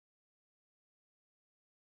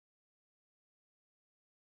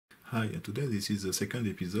Hi, today this is the second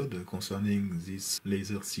episode concerning this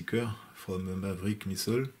laser seeker from a Maverick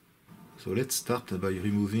missile. So let's start by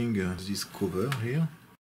removing this cover here.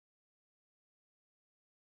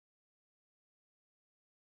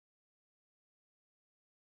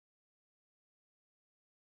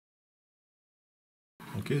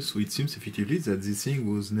 Okay, so it seems effectively that this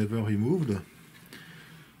thing was never removed,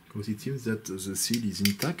 because it seems that the seal is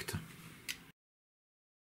intact.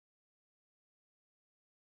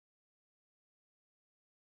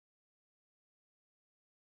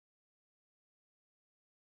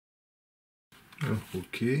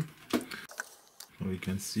 Okay, so we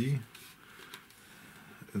can see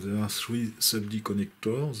there are three sub-D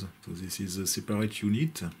connectors, so this is a separate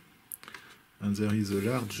unit, and there is a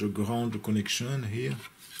large ground connection here.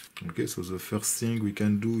 Okay, so the first thing we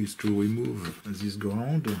can do is to remove this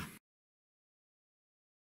ground.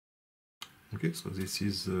 Okay, so this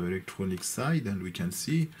is the electronic side, and we can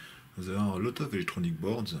see there are a lot of electronic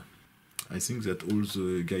boards. I think that all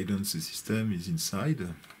the guidance system is inside.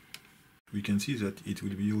 We can see that it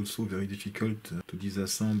will be also very difficult to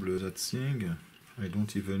disassemble that thing. I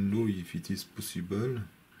don't even know if it is possible.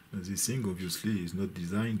 This thing obviously is not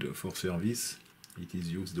designed for service. It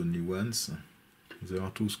is used only once. There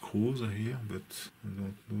are two screws here, but I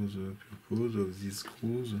don't know the purpose of these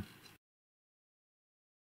screws.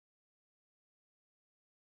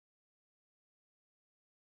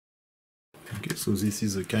 Okay, so this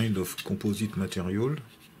is a kind of composite material,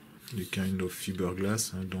 a kind of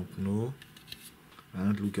fiberglass, I don't know.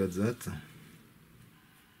 And look at that.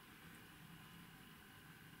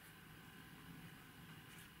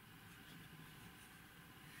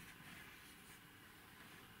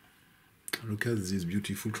 Look at these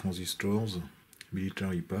beautiful transistors,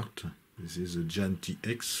 military part. This is the Jan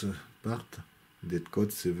TX part, that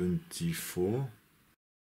code 74.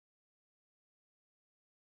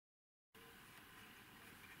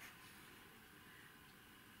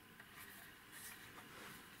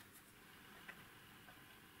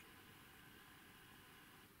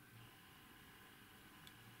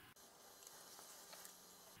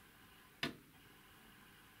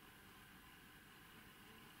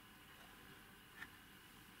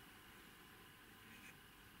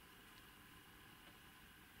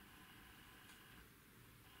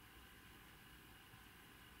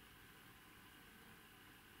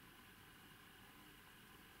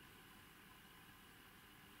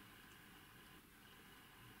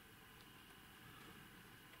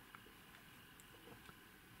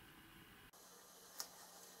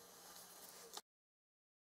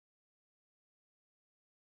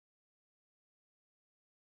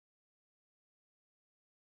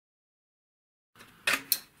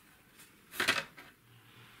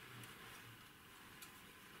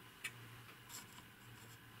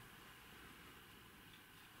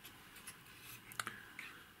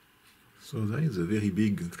 So there is a very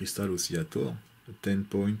big crystal oscillator,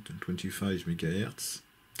 10.25 MHz,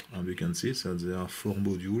 and we can see that there are 4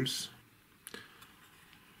 modules.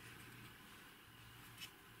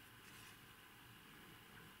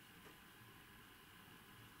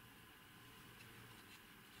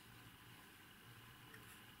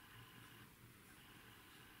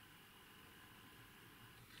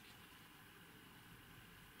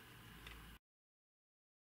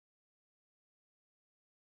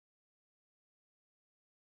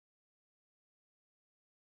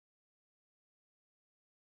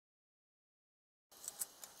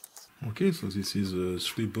 Okay, so this is a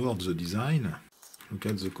 3-board design. Look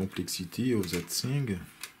at the complexity of that thing.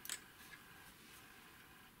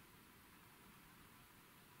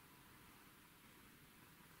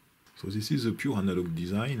 So this is a pure analog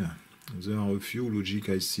design. There are a few logic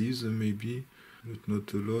ICs maybe, but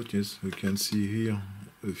not a lot. Yes, we can see here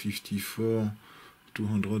a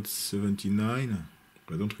 54-279.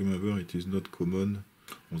 I don't remember, it is not common.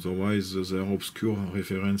 Otherwise, there are obscure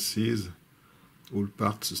references. All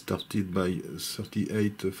parts started by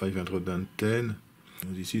 38-510.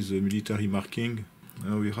 This is the military marking.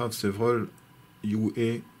 Now we have several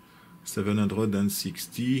UA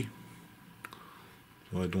 760.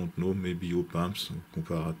 So I don't know, maybe op-amps,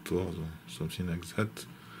 comparators, or something like that.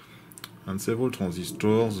 And several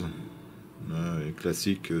transistors,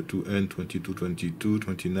 classic 2N2222,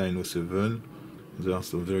 2907. There are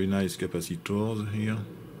some very nice capacitors here.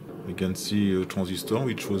 We can see a transistor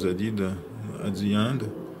which was added at the end.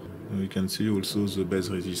 We can see also the base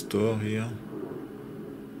resistor here.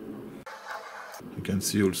 You can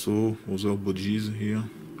see also other bodges here.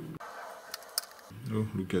 Oh,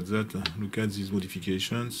 look at that. Look at these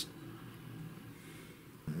modifications.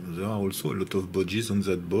 There are also a lot of bodges on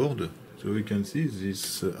that board. So we can see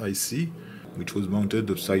this IC which was mounted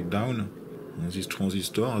upside down on this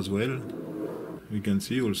transistor as well. We can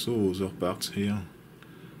see also other parts here.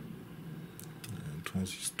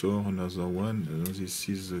 Transistor, another one. This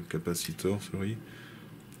is the capacitor, sorry.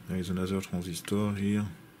 There is another transistor here.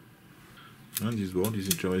 And this board is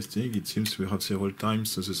interesting. It seems we have several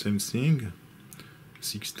times the same thing.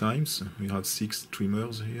 6 times. We have 6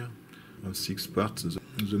 trimmers here. And 6 parts.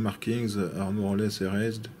 The markings are more or less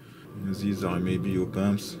erased. These are maybe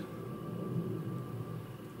op-amps.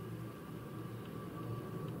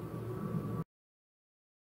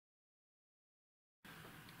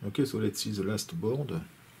 Okay, so let's see the last board.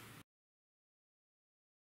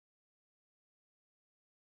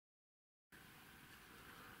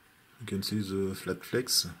 You can see the flat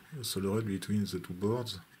flex soldered between the two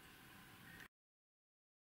boards.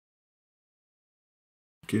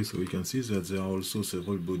 Okay, so we can see that there are also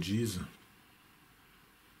several bogies.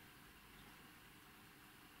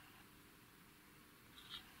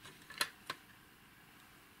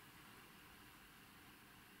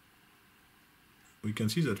 We can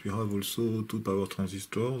see that we have also 2 power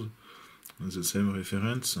transistors on the same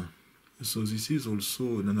reference. So this is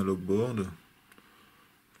also an analog board.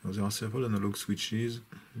 There are several analog switches,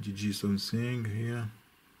 DG something here,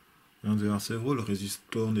 and there are several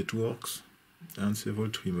resistor networks and several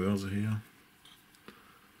trimmers here.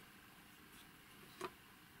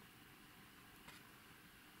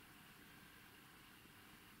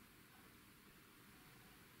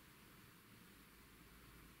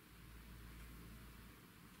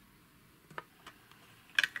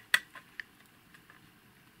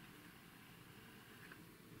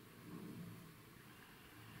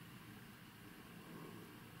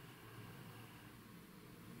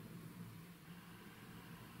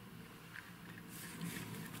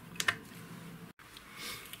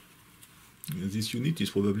 This unit is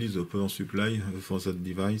probably the power supply for that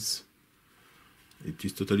device. It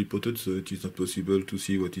is totally potted, so it is not possible to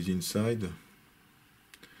see what is inside.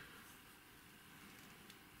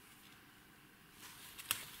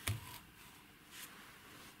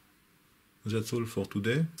 That's all for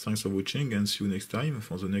today. Thanks for watching and see you next time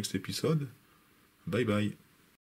for the next episode. Bye bye.